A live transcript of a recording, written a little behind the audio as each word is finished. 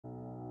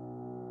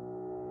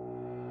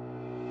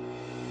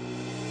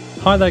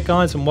Hi there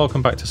guys, and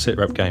welcome back to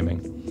SitRep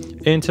Gaming.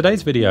 In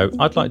today's video,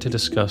 I'd like to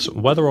discuss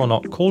whether or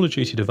not Call of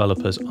Duty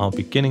developers are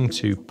beginning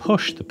to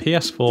push the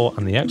PS4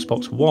 and the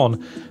Xbox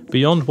One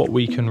beyond what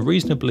we can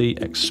reasonably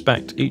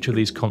expect each of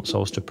these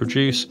consoles to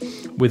produce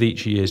with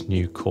each year's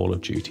new Call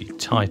of Duty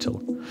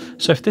title.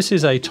 So if this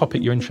is a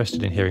topic you're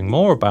interested in hearing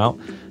more about,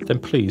 then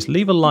please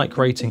leave a like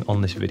rating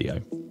on this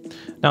video.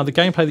 Now, the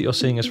gameplay that you're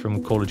seeing is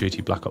from Call of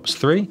Duty Black Ops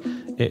 3.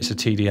 It's a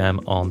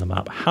TDM on the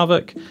map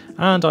Havoc,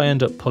 and I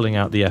end up pulling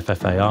out the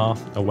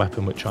FFAR, a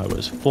weapon which I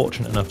was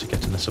fortunate enough to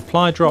get in a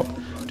supply drop,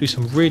 do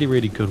some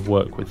really good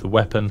work with the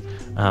weapon,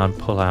 and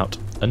pull out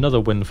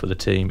another win for the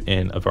team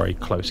in a very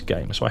close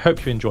game. So I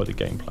hope you enjoy the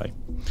gameplay.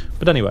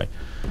 But anyway,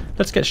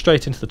 let's get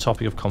straight into the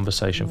topic of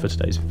conversation for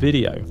today's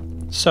video.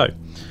 So,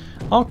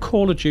 are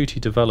Call of Duty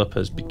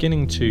developers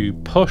beginning to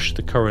push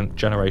the current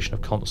generation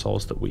of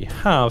consoles that we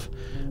have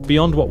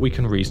beyond what we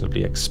can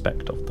reasonably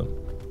expect of them?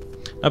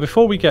 Now,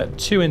 before we get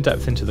too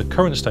in-depth into the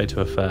current state of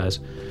affairs,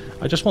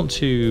 I just want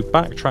to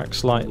backtrack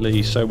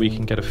slightly so we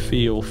can get a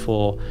feel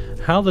for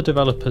how the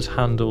developers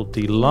handled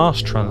the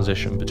last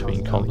transition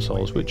between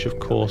consoles, which of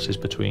course is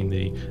between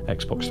the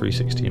Xbox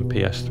 360 and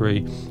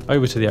PS3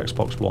 over to the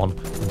Xbox One and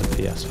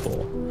the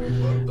PS4.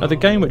 Now, the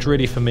game which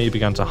really for me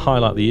began to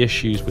highlight the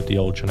issues with the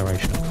old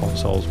generation of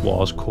consoles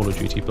was Call of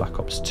Duty Black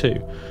Ops 2,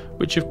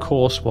 which of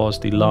course was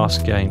the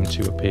last game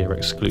to appear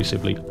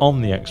exclusively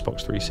on the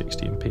Xbox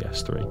 360 and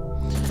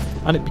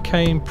PS3. And it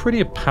became pretty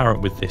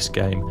apparent with this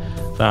game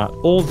that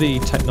all the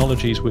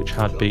technologies which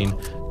had been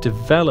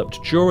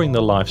developed during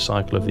the life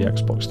cycle of the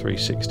Xbox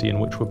 360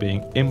 and which were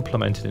being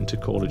implemented into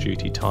Call of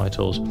Duty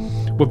titles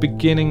were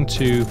beginning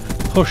to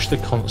push the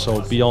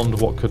console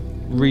beyond what could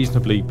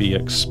reasonably be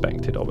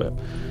expected of it.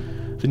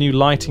 The new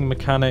lighting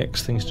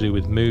mechanics, things to do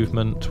with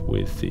movement,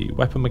 with the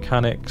weapon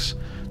mechanics,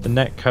 the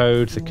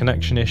netcode, the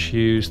connection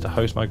issues, the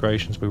host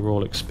migrations we were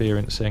all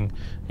experiencing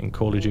in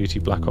Call of Duty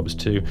Black Ops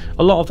 2,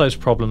 a lot of those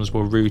problems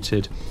were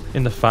rooted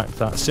in the fact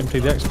that simply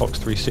the Xbox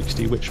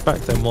 360, which back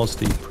then was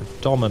the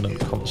predominant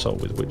console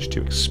with which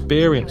to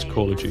experience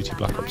Call of Duty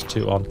Black Ops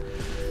 2 on,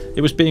 it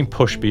was being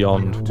pushed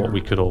beyond what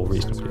we could all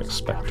reasonably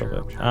expect of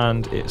it,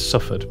 and it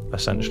suffered,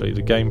 essentially.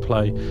 The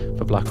gameplay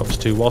for Black Ops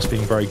 2, whilst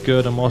being very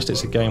good, and whilst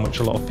it's a game which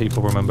a lot of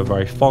people remember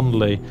very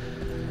fondly,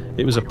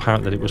 it was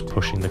apparent that it was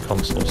pushing the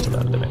consoles to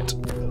their limit.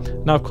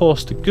 Now, of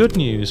course, the good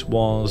news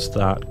was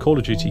that Call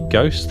of Duty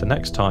Ghosts, the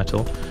next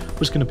title,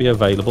 was going to be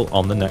available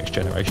on the next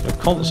generation of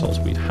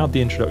consoles. We'd had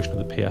the introduction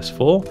of the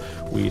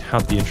PS4, we'd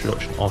had the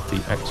introduction of the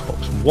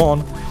Xbox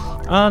One,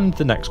 and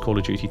the next Call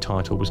of Duty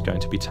title was going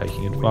to be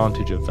taking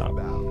advantage of that.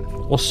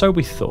 Or so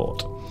we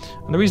thought.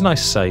 And the reason I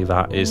say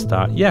that is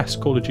that, yes,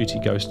 Call of Duty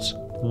Ghosts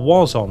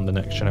was on the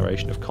next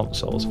generation of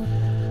consoles,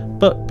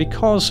 but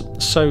because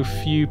so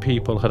few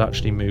people had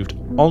actually moved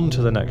on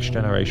to the next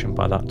generation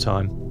by that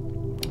time,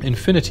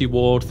 Infinity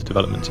Ward, the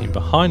development team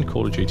behind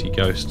Call of Duty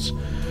Ghosts,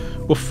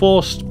 were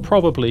forced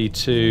probably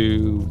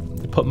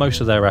to put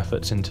most of their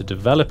efforts into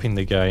developing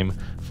the game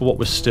for what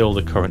was still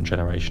the current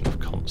generation of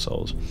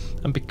consoles.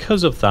 And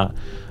because of that,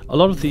 a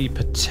lot of the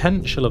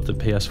potential of the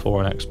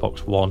PS4 and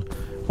Xbox One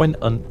went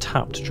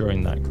untapped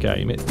during that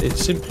game. It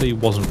simply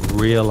wasn't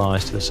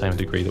realised to the same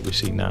degree that we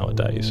see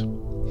nowadays.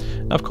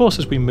 Now, of course,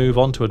 as we move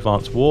on to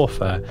Advanced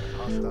Warfare,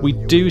 we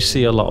do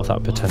see a lot of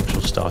that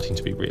potential starting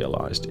to be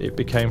realised. It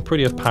became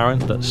pretty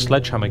apparent that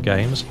Sledgehammer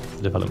Games,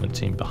 the development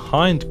team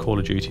behind Call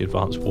of Duty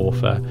Advanced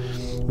Warfare,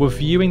 were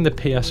viewing the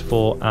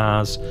PS4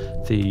 as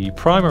the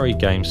primary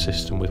game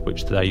system with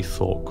which they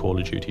thought Call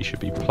of Duty should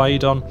be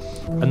played on,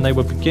 and they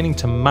were beginning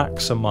to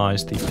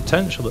maximise the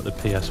potential that the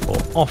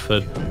PS4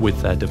 offered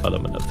with their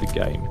development of the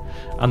game,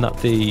 and that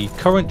the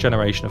current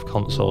generation of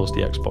consoles,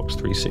 the Xbox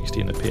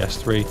 360 and the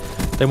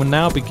PS3, they were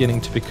now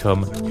beginning to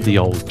become the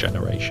old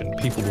generation.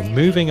 People were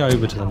moving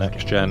over to the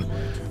next gen,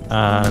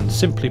 and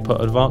simply put,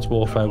 Advanced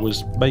Warfare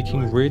was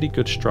making really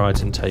good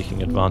strides in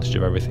taking advantage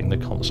of everything the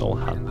console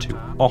had to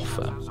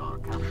offer.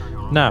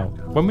 Now,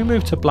 when we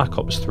move to Black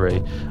Ops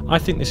 3, I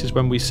think this is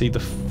when we see the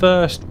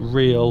first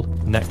real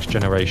next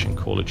generation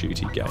Call of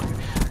Duty game.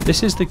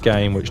 This is the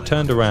game which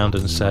turned around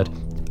and said,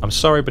 I'm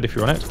sorry, but if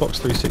you're on Xbox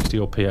 360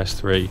 or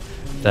PS3,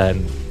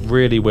 then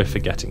really we're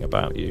forgetting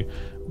about you.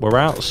 We're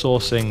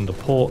outsourcing the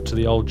port to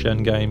the old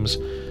gen games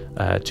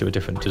to a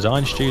different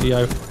design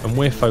studio, and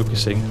we're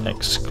focusing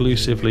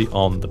exclusively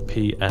on the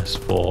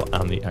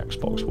PS4 and the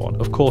Xbox One.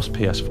 Of course,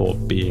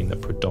 PS4 being the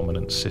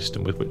predominant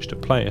system with which to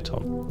play it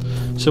on.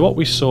 So what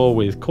we saw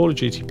with Call of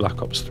Duty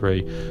Black Ops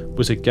 3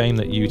 was a game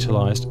that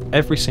utilised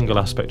every single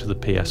aspect of the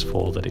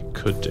PS4 that it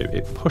could do.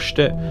 It pushed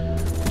it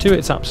to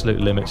its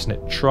absolute limits, and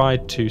it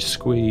tried to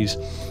squeeze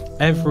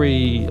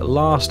every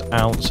last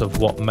ounce of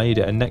what made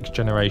it a next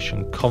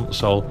generation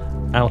console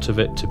out of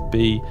it to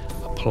be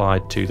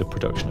applied to the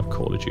production of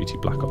Call of Duty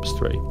Black Ops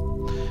 3.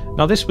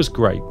 Now, this was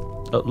great.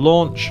 At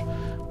launch,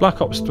 Black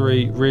Ops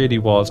 3 really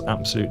was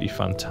absolutely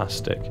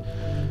fantastic.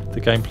 The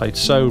game played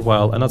so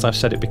well, and as I've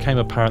said, it became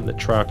apparent that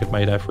Treyarch had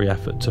made every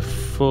effort to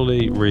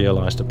fully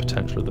realise the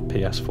potential of the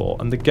PS4,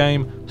 and the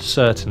game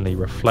certainly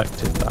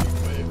reflected that.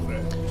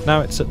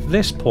 Now, it's at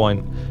this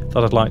point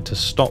that I'd like to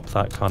stop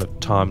that kind of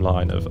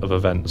timeline of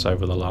events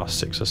over the last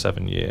 6 or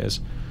 7 years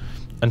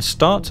and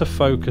start to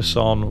focus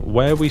on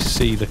where we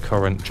see the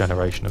current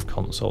generation of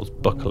consoles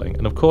buckling.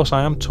 And of course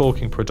I am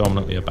talking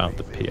predominantly about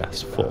the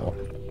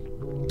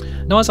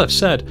PS4. Now, as I've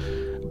said,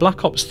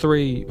 Black Ops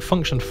 3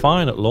 functioned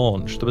fine at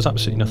launch. There was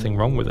absolutely nothing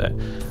wrong with it,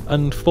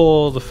 and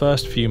for the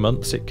first few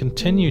months it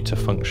continued to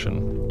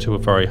function to a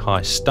very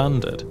high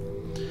standard.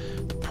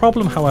 The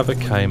problem, however,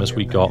 came as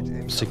we got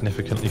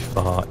significantly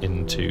far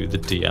into the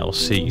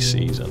DLC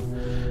season,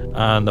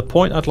 and the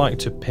point I'd like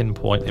to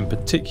pinpoint in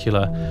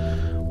particular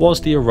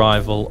was the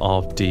arrival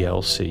of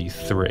DLC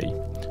 3.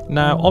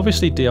 Now,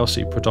 obviously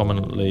DLC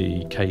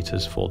predominantly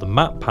caters for the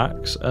map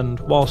packs, and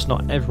whilst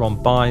not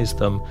everyone buys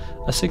them,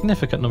 a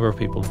significant number of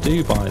people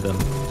do buy them.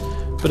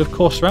 But of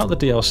course, throughout the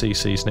DLC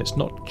season, it's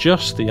not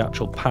just the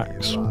actual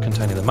packs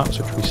containing the maps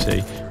which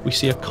we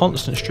see a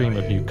constant stream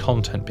of new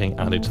content being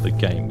added to the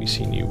game. We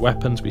see new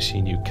weapons, we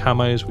see new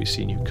camos, we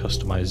see new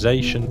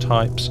customization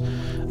types,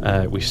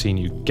 we see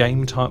new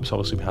game types.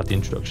 Obviously we had the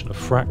introduction of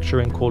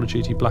Fracture in Call of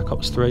Duty Black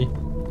Ops 3.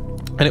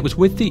 And it was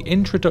with the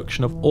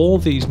introduction of all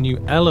these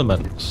new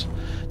elements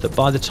that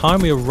by the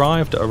time we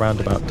arrived at around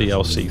about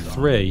DLC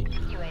 3,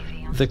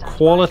 the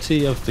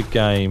quality of the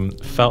game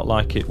felt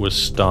like it was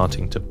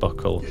starting to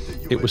buckle.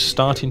 It was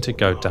starting to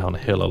go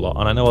downhill a lot,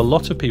 and I know a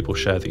lot of people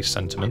share these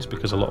sentiments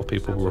because a lot of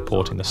people were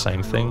reporting the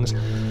same things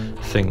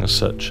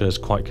such as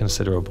quite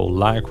considerable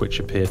lag, which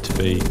appeared to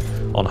be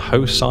on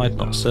host side,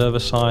 not server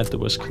side. There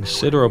was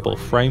considerable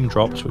frame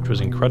drops, which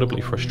was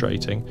incredibly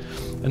frustrating.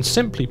 And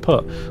simply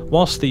put,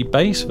 whilst the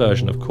base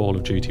version of Call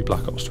of Duty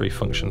Black Ops 3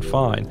 functioned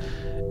fine,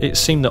 it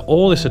seemed that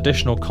all this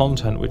additional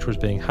content which was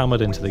being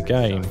hammered into the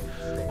game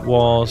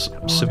was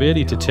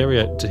severely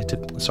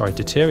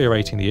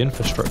deteriorating the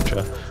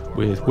infrastructure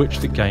with which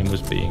the game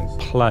was being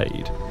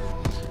played.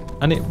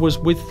 And it was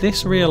with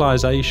this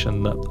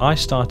realization that I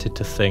started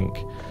to think,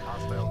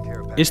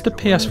 is the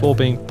PS4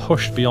 being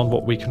pushed beyond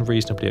what we can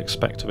reasonably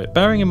expect of it?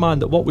 Bearing in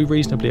mind that what we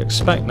reasonably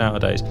expect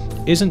nowadays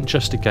isn't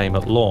just a game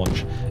at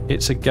launch,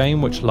 it's a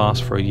game which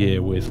lasts for a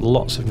year with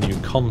lots of new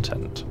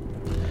content.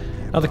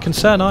 Now, the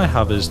concern I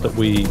have is that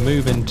we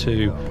move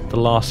into the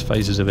last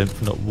phases of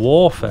Infinite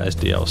Warfare's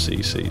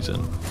DLC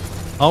season.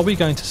 Are we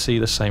going to see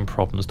the same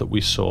problems that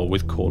we saw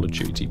with Call of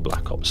Duty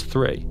Black Ops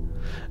 3?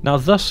 Now,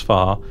 thus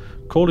far,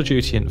 Call of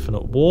Duty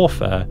Infinite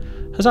Warfare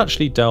has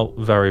actually dealt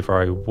very,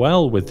 very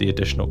well with the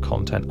additional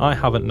content. I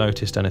haven't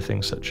noticed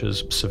anything such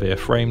as severe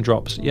frame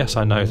drops. Yes,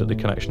 I know that the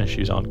connection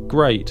issues aren't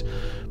great,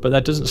 but there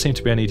doesn't seem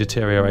to be any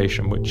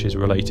deterioration which is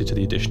related to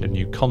the addition of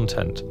new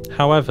content.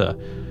 However,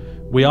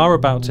 we are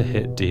about to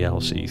hit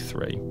DLC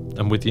 3,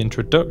 and with the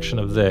introduction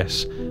of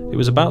this, it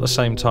was about the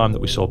same time that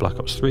we saw Black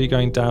Ops 3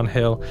 going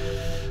downhill,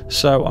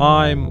 so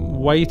I'm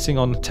waiting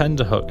on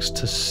tenterhooks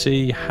to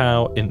see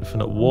how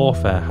Infinite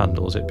Warfare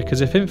handles it,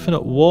 because if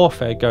Infinite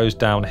Warfare goes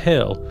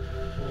downhill,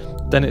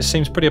 then it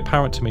seems pretty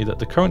apparent to me that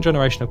the current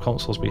generation of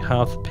consoles we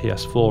have, the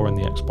PS4 and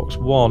the Xbox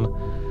One,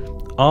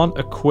 aren't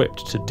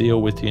equipped to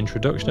deal with the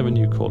introduction of a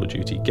new Call of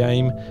Duty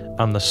game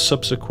and the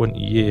subsequent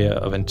year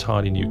of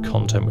entirely new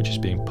content which is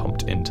being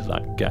pumped into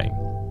that game.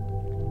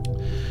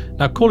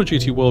 Now, Call of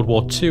Duty World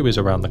War II is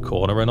around the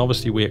corner, and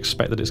obviously we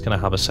expect that it's going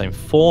to have the same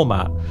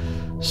format.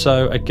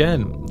 So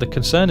again, the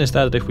concern is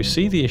there that if we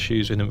see the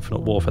issues with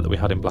Infinite Warfare that we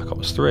had in Black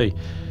Ops 3,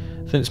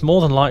 then it's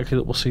more than likely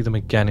that we'll see them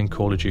again in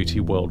Call of Duty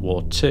World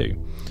War II.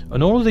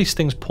 And all of these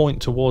things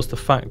point towards the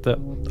fact that,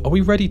 are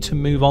we ready to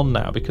move on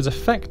now? Because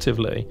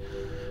effectively,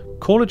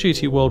 Call of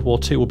Duty World War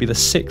II will be the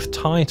 6th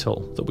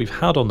title that we've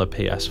had on the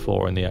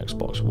PS4 and the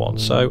Xbox One,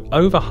 so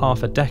over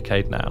half a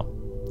decade now.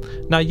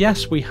 Now,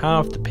 yes, we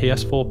have the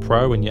PS4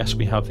 Pro, and yes,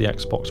 we have the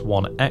Xbox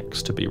One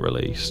X to be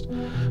released,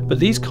 but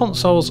these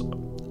consoles,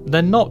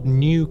 they're not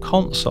new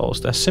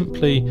consoles, they're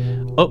simply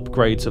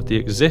upgrades of the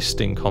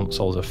existing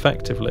consoles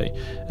effectively,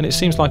 and it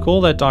seems like all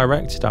they're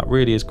directed at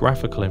really is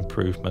graphical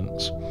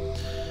improvements.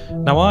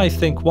 Now, I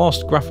think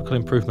whilst graphical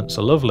improvements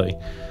are lovely,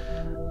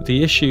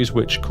 the issues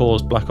which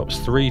caused Black Ops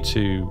 3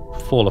 to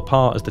fall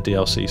apart as the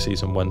DLC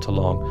season went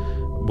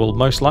along will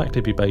most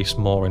likely be based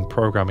more in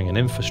programming and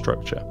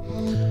infrastructure.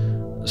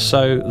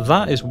 So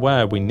that is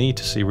where we need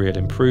to see real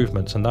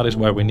improvements, and that is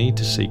where we need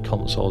to see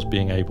consoles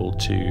being able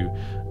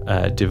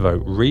to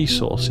devote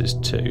resources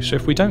to. So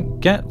if we don't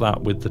get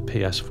that with the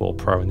PS4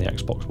 Pro and the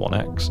Xbox One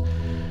X,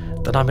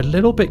 then I'm a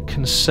little bit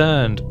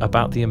concerned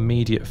about the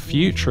immediate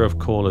future of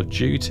Call of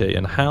Duty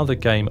and how the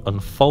game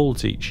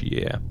unfolds each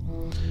year.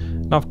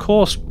 Now, of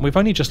course, we've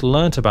only just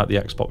learnt about the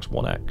Xbox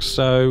One X,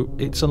 so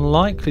it's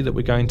unlikely that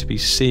we're going to be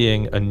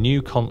seeing a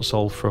new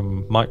console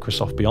from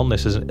Microsoft beyond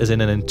this, as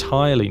in an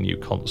entirely new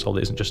console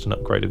that isn't just an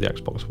upgrade of the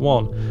Xbox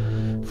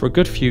One, for a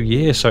good few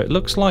years. So it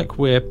looks like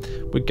we're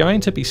going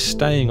to be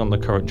staying on the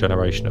current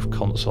generation of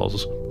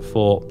consoles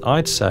for,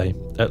 I'd say,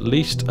 at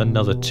least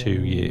another 2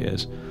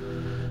 years.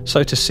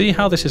 So to see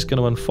how this is going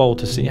to unfold,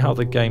 to see how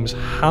the games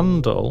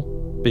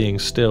handle being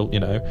still, you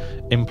know,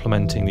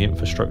 implementing the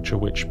infrastructure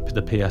which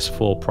the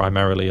PS4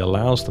 primarily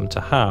allows them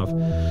to have,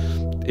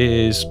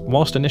 is,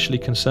 whilst initially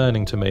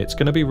concerning to me, it's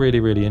going to be really,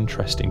 really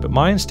interesting. But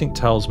my instinct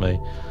tells me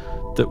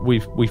that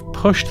we've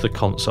pushed the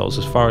consoles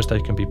as far as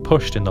they can be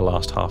pushed in the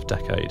last half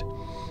decade.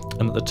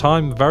 And that the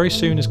time very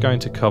soon is going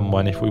to come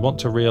when, if we want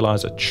to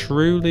realise a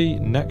truly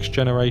next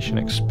generation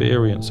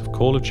experience of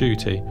Call of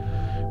Duty,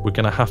 we're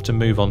going to have to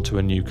move on to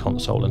a new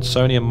console, and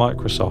Sony and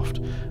Microsoft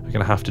are going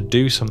to have to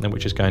do something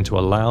which is going to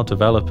allow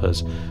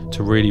developers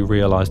to really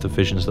realise the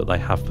visions that they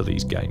have for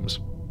these games.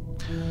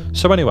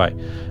 So anyway,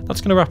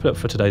 that's going to wrap it up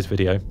for today's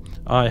video.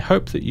 I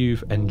hope that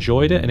you've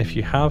enjoyed it, and if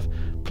you have,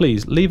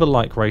 please leave a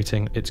like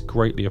rating, it's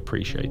greatly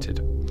appreciated.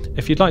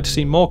 If you'd like to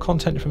see more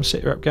content from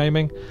SitRep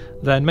Gaming,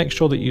 then make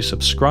sure that you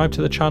subscribe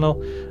to the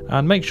channel,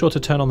 and make sure to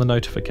turn on the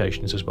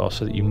notifications as well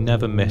so that you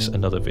never miss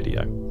another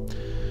video.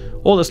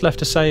 All that's left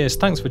to say is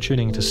thanks for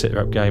tuning into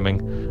SitRep Gaming,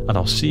 and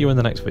I'll see you in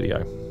the next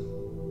video.